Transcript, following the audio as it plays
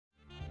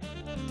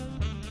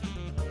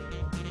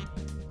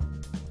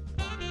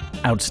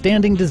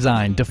Outstanding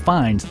design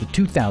defines the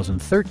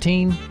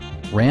 2013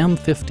 Ram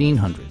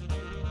 1500.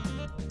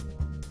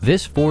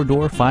 This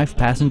four-door,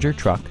 five-passenger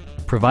truck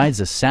provides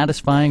a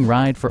satisfying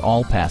ride for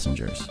all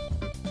passengers.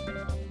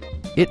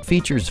 It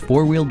features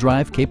four-wheel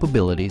drive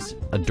capabilities,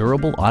 a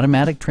durable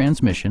automatic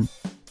transmission,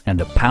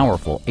 and a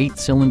powerful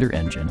 8-cylinder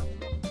engine.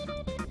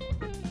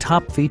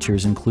 Top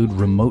features include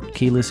remote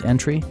keyless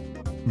entry,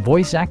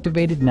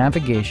 voice-activated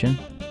navigation,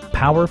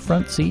 power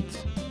front seats,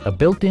 a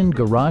built-in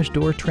garage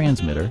door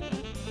transmitter,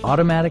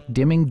 automatic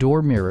dimming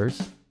door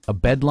mirrors, a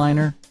bed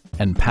liner,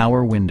 and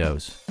power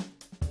windows.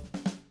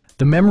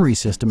 The memory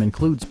system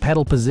includes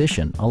pedal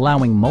position,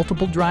 allowing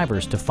multiple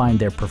drivers to find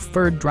their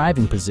preferred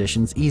driving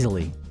positions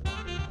easily.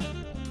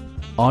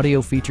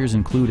 Audio features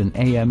include an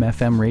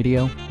AM/FM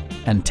radio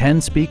and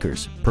 10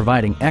 speakers,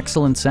 providing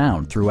excellent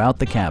sound throughout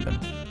the cabin.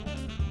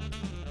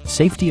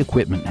 Safety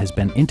equipment has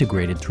been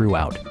integrated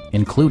throughout,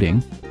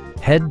 including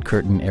head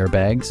curtain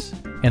airbags,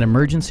 an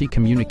emergency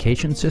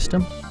communication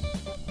system,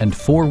 and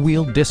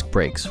four-wheel disc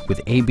brakes with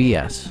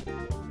ABS.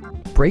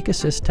 Brake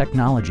Assist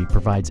technology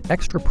provides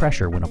extra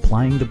pressure when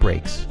applying the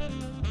brakes.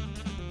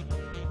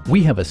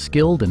 We have a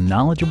skilled and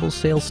knowledgeable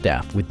sales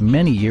staff with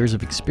many years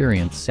of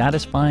experience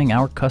satisfying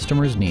our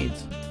customers'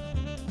 needs.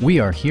 We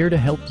are here to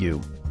help you.